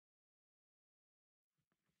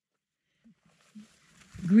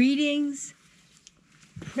Greetings,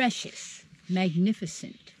 precious,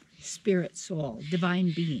 magnificent spirit soul,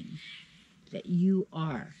 divine being that you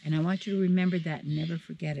are. And I want you to remember that and never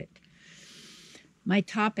forget it. My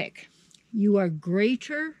topic, you are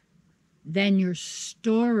greater than your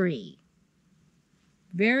story.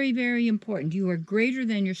 Very, very important. You are greater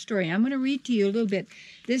than your story. I'm going to read to you a little bit.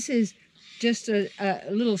 This is just a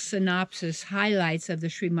little synopsis, highlights of the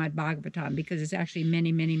Srimad Bhagavatam, because it's actually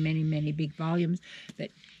many, many, many, many big volumes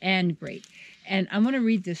and great. And I'm going to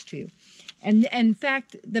read this to you. And in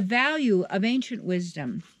fact, the value of ancient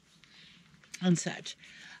wisdom and such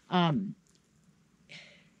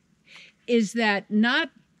is that not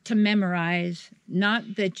to memorize,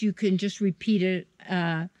 not that you can just repeat it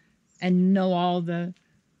and know all the,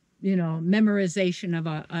 memorization of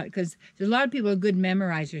because there's a lot of people who are good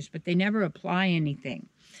memorizers, but they never apply anything.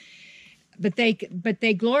 But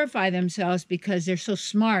they glorify themselves because they're so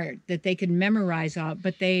smart that they can memorize all,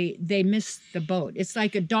 but they miss the boat. It's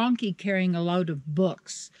like a donkey carrying a load of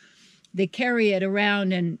books. They carry it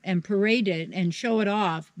around and parade it and show it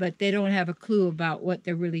off, but they don't have a clue about what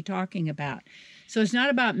they're really talking about. So it's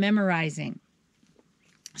not about memorizing.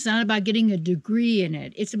 It's not about getting a degree in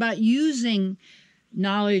it. It's about using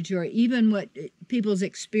knowledge or even what people's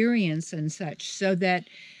experience and such, so that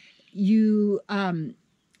you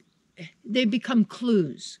they become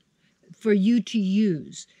clues for you to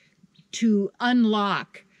use to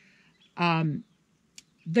unlock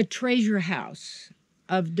the treasure house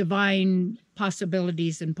of divine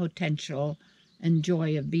possibilities and potential and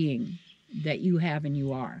joy of being that you have and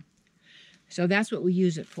you are. So that's what we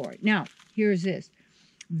use it for. Now, here's this.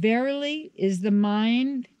 Verily is the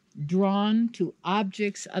mind drawn to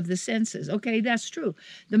objects of the senses. Okay, that's true.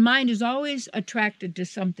 The mind is always attracted to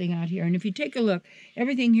something out here. And if you take a look,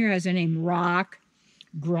 everything here has a name: rock,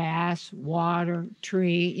 grass, water,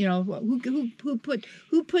 tree.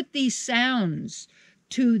 Who put these sounds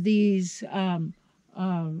to these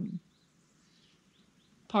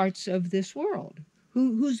parts of this world?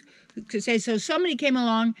 Who's to say? So somebody came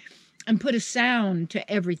along and put a sound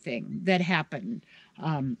to everything that happened.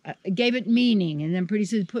 Gave it meaning, and then pretty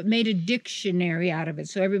soon made a dictionary out of it,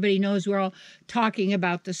 so everybody knows we're all talking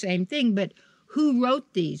about the same thing. But who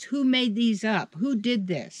wrote these? Who made these up? Who did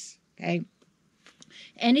this? Okay.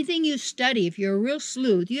 Anything you study, if you're a real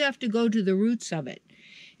sleuth, you have to go to the roots of it.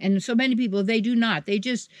 And so many people, they do not. They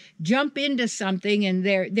just jump into something and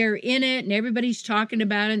they're in it, and everybody's talking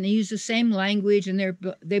about it, and they use the same language, and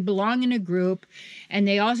they belong in a group, and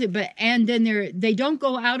they don't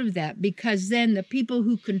go out of that, because then the people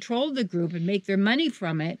who control the group and make their money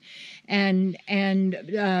from it and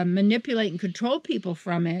manipulate and control people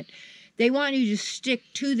from it, they want you to stick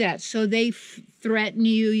to that. So they threaten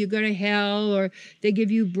you go to hell, or they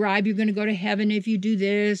give you a bribe, you're going to go to heaven if you do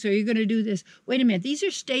this, or you're going to do this. Wait a minute, these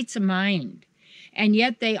are states of mind. And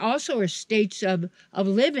yet they also are states of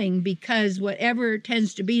living, because whatever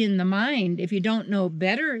tends to be in the mind, if you don't know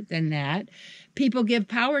better than that, people give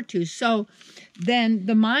power to. So then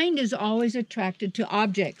the mind is always attracted to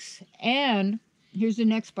objects. And here's the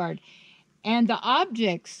next part. And the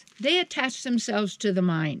objects, they attach themselves to the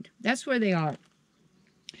mind. That's where they are.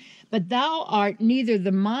 But thou art neither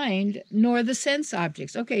the mind nor the sense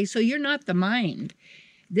objects. Okay, so you're not the mind.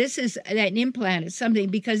 This is an implant. It's something,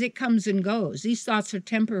 because it comes and goes. These thoughts are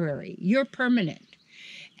temporary. You're permanent.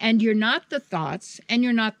 And you're not the thoughts, and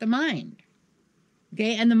you're not the mind.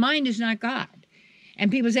 Okay, and the mind is not God. And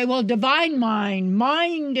people say, well, divine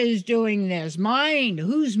mind is doing this. Mind,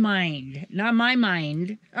 whose mind? Not my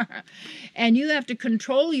mind. And you have to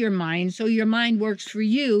control your mind so your mind works for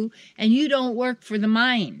you and you don't work for the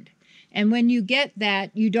mind. And when you get that,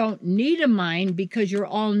 you don't need a mind, because you're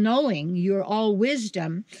all knowing, you're all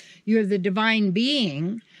wisdom, you're the divine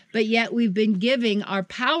being. But yet we've been giving our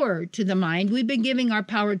power to the mind. We've been giving our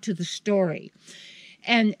power to the story.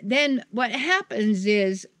 And then what happens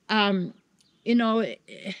is, as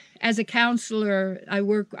a counselor, I've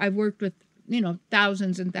worked with,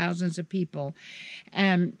 thousands and thousands of people.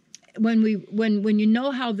 And when you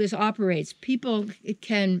know how this operates, people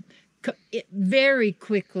can very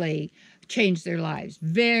quickly change their lives,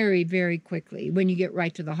 very, very quickly, when you get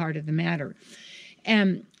right to the heart of the matter.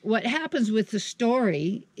 And what happens with the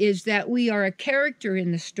story is that we are a character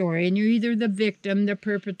in the story, and you're either the victim, the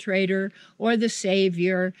perpetrator, or the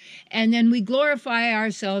savior. And then we glorify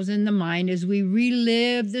ourselves in the mind as we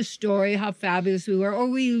relive the story, how fabulous we were, or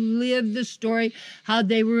we live the story, how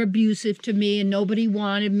they were abusive to me and nobody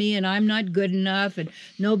wanted me and I'm not good enough and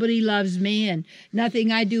nobody loves me and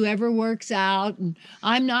nothing I do ever works out and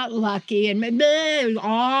I'm not lucky, and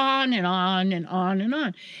on and on and on and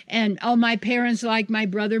on. And oh, my parents like my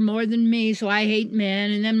brother mother more than me, so I hate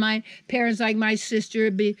men. And then my parents like my sister.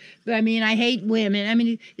 I hate women. I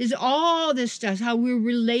mean, it's all this stuff, how we're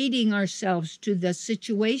relating ourselves to the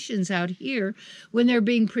situations out here when they're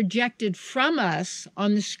being projected from us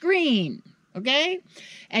on the screen. Okay?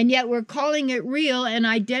 And yet we're calling it real and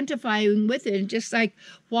identifying with it, just like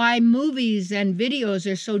why movies and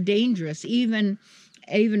videos are so dangerous. Even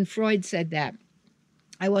Freud said that.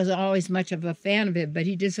 I wasn't always much of a fan of it, but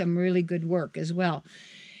he did some really good work as well.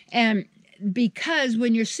 And because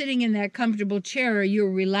when you're sitting in that comfortable chair,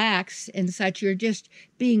 you're relaxed and such, you're just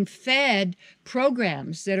being fed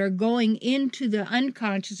programs that are going into the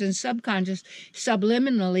unconscious and subconscious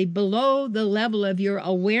subliminally below the level of your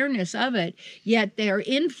awareness of it, yet they're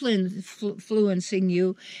influencing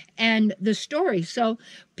you and the story. So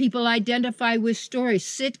people identify with stories,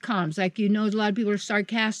 sitcoms, like, a lot of people are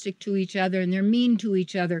sarcastic to each other and they're mean to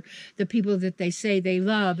each other, the people that they say they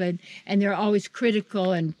love, and they're always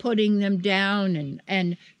critical and putting them down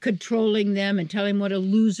and controlling them and telling them what a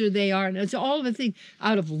loser they are. And it's all the things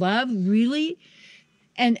out of love, really.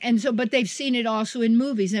 And so, but they've seen it also in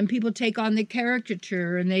movies, and people take on the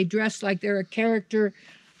caricature and they dress like they're a character.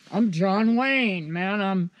 I'm John Wayne,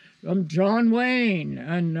 man. I'm John Wayne,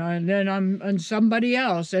 and then I'm somebody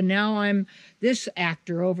else, and now I'm this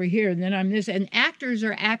actor over here, and then I'm this. And actors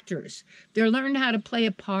are actors. They're learned how to play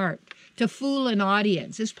a part, to fool an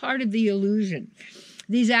audience. It's part of the illusion.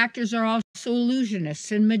 These actors are also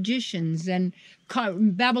illusionists and magicians and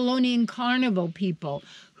Babylonian carnival people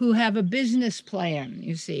who have a business plan,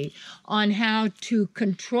 you see, on how to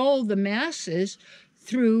control the masses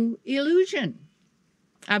through illusion.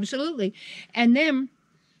 Absolutely. And then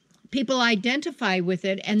people identify with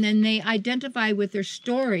it, and then they identify with their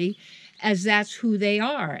story as that's who they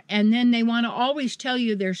are. And then they want to always tell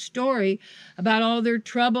you their story about all their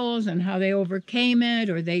troubles and how they overcame it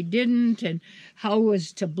or they didn't, and how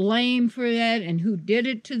was to blame for that, and who did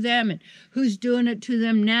it to them, and who's doing it to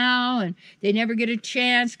them now, and they never get a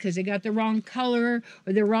chance because they got the wrong color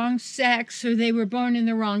or the wrong sex, or they were born in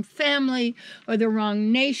the wrong family or the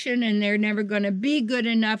wrong nation, and they're never going to be good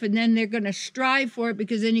enough, and then they're going to strive for it,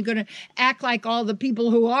 because then you're going to act like all the people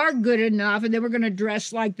who are good enough, and then we're going to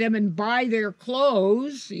dress like them and buy their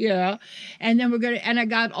clothes, and then and I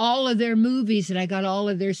got all of their movies and I got all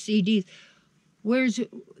of their CDs.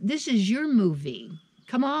 This is your movie.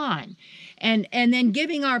 Come on. And then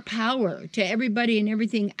giving our power to everybody and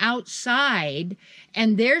everything outside,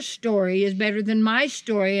 and their story is better than my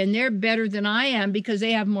story, and they're better than I am because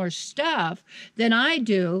they have more stuff than I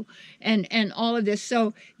do, and all of this.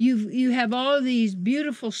 So you have all of these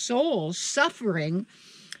beautiful souls suffering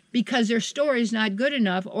because their story is not good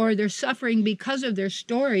enough, or they're suffering because of their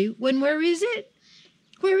story, when where is it?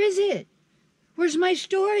 Where is it? Where's my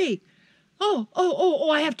story? Oh,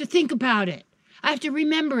 I have to think about it. I have to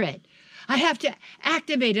remember it. I have to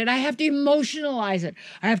activate it. I have to emotionalize it.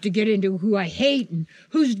 I have to get into who I hate and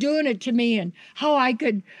who's doing it to me, and how I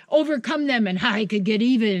could overcome them, and how I could get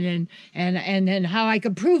even, and then how I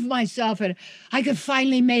could prove myself, and I could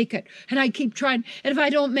finally make it. And I keep trying. And if I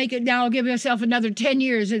don't make it now, I'll give myself another 10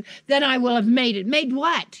 years, and then I will have made it. Made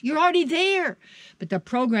what? You're already there. But the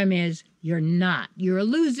program is, you're not. You're a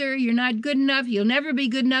loser. You're not good enough. You'll never be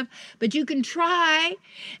good enough. But you can try.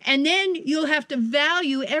 And then you'll have to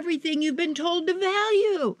value everything you've been told to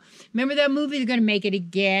value. Remember that movie, They're Going to Make It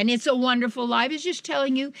Again? It's a Wonderful Life. It's just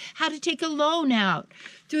telling you how to take a loan out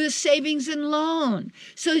through a savings and loan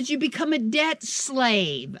so that you become a debt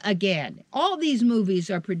slave again. All these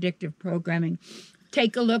movies are predictive programming.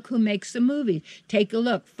 Take a look who makes the movie. Take a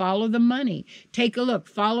look. Follow the money. Take a look.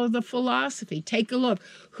 Follow the philosophy. Take a look.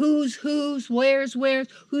 Who's, where's,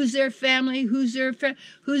 who's their family, who's their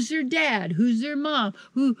dad, who's their mom,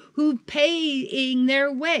 who paying their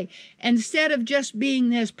way. Instead of just being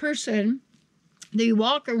this person, you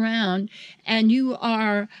walk around and you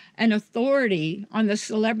are an authority on the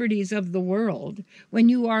celebrities of the world, when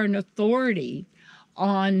you are an authority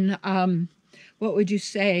on what would you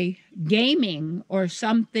say, gaming or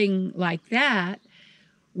something like that,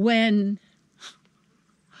 when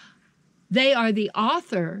they are the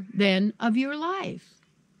author then of your life.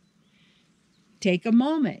 Take a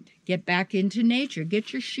moment, get back into nature,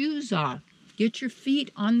 get your shoes off, get your feet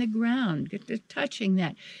on the ground, get to touching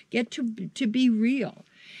that, get to be real,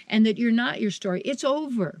 and that you're not your story. It's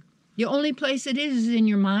over. The only place it is in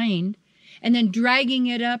your mind. And then dragging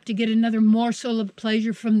it up to get another morsel of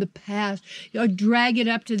pleasure from the past. Or drag it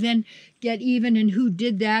up to then get even in who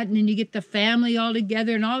did that. And then you get the family all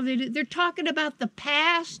together and all. They're talking about the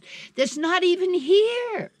past that's not even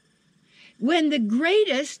here. When the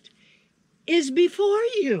greatest is before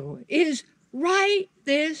you, is right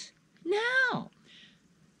this now.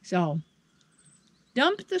 So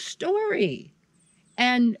dump the story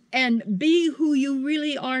and be who you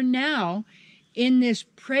really are now in this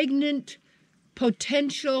pregnant,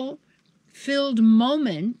 potential filled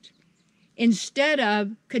moment, instead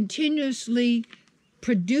of continuously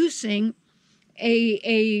producing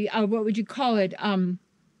a what would you call it,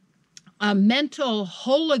 a mental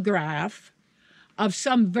holograph of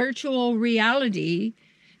some virtual reality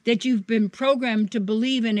that you've been programmed to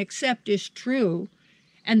believe and accept is true,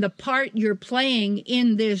 and the part you're playing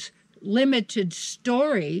in this limited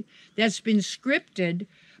story that's been scripted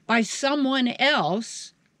by someone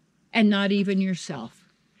else and not even yourself.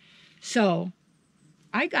 So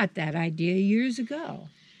I got that idea years ago.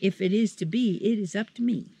 If it is to be, it is up to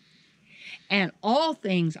me. And all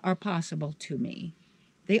things are possible to me.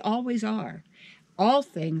 They always are. All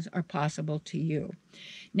things are possible to you.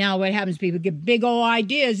 Now, what happens, people get big old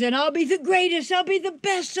ideas, and I'll be the greatest, I'll be the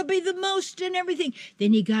best, I'll be the most and everything.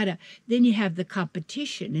 Then you have the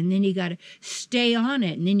competition, and then you gotta stay on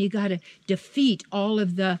it, and then you gotta defeat all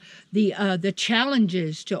of the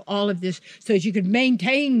challenges to all of this so that you can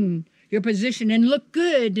maintain your position and look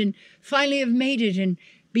good and finally have made it and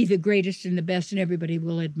be the greatest and the best, and everybody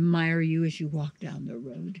will admire you as you walk down the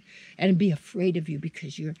road and be afraid of you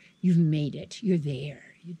because you've made it. You're there.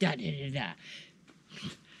 You da-da-da-da.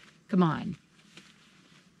 Come on.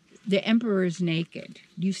 The emperor is naked.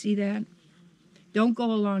 Do you see that? Don't go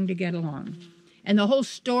along to get along. And the whole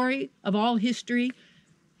story of all history,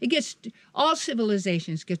 all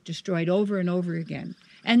civilizations get destroyed over and over again.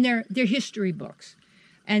 And they're history books.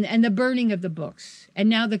 And the burning of the books, and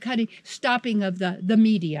now the stopping of the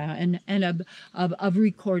media and of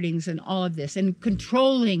recordings and all of this, and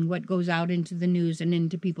controlling what goes out into the news and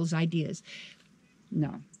into people's ideas.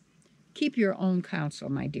 No. Keep your own counsel,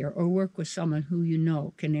 my dear, or work with someone who you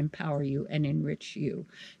know can empower you and enrich you.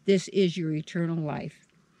 This is your eternal life,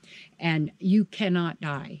 and you cannot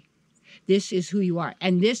die. This is who you are,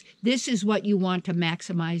 and this is what you want to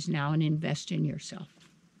maximize now and invest in yourself.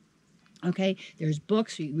 Okay, there's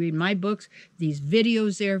books. You read my books. These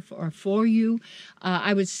videos there are for you.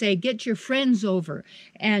 I would say get your friends over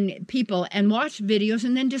and people and watch videos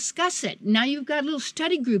and then discuss it. Now you've got little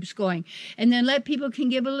study groups going, and then let people can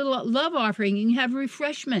give a little love offering. You can have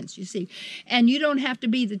refreshments, you see. And you don't have to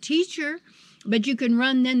be the teacher, but you can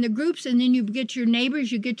run then the groups, and then you get your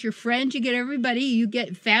neighbors, you get your friends, you get everybody, you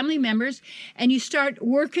get family members, and you start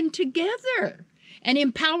working together and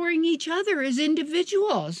empowering each other as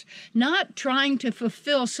individuals, not trying to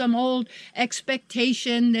fulfill some old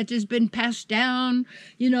expectation that has been passed down,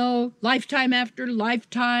 lifetime after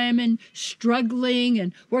lifetime, and struggling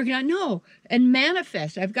and working on. No, and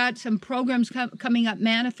manifest. I've got some programs coming up,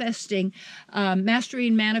 manifesting, mastery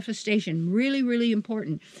and manifestation, really, really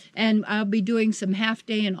important. And I'll be doing some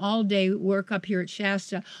half-day and all-day work up here at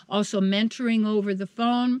Shasta, also mentoring over the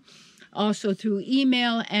phone, also through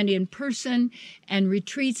email and in person, and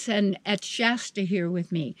retreats and at Shasta here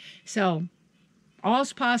with me. So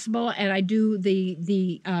all's possible, and I do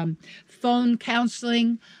the phone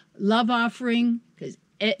counseling, love offering, because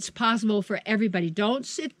it's possible for everybody. Don't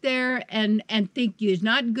sit there and think it's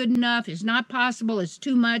not good enough, it's not possible, it's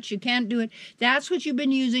too much, you can't do it. That's what you've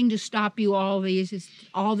been using to stop you all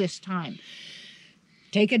this time.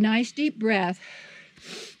 Take a nice deep breath.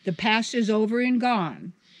 The past is over and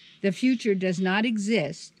gone. The future does not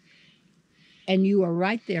exist, and you are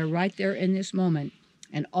right there in this moment,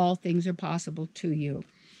 and all things are possible to you.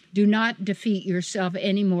 Do not defeat yourself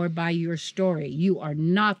anymore by your story. You are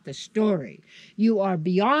not the story. You are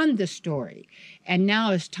beyond the story, and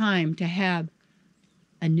now it's time to have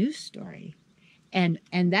a new story, and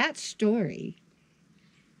that story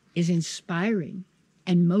is inspiring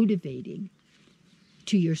and motivating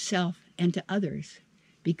to yourself and to others,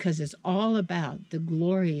 because it's all about the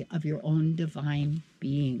glory of your own divine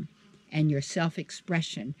being and your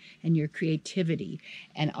self-expression and your creativity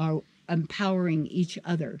and our empowering each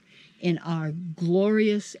other in our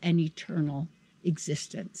glorious and eternal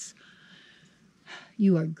existence.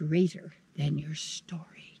 You are greater than your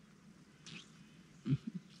story.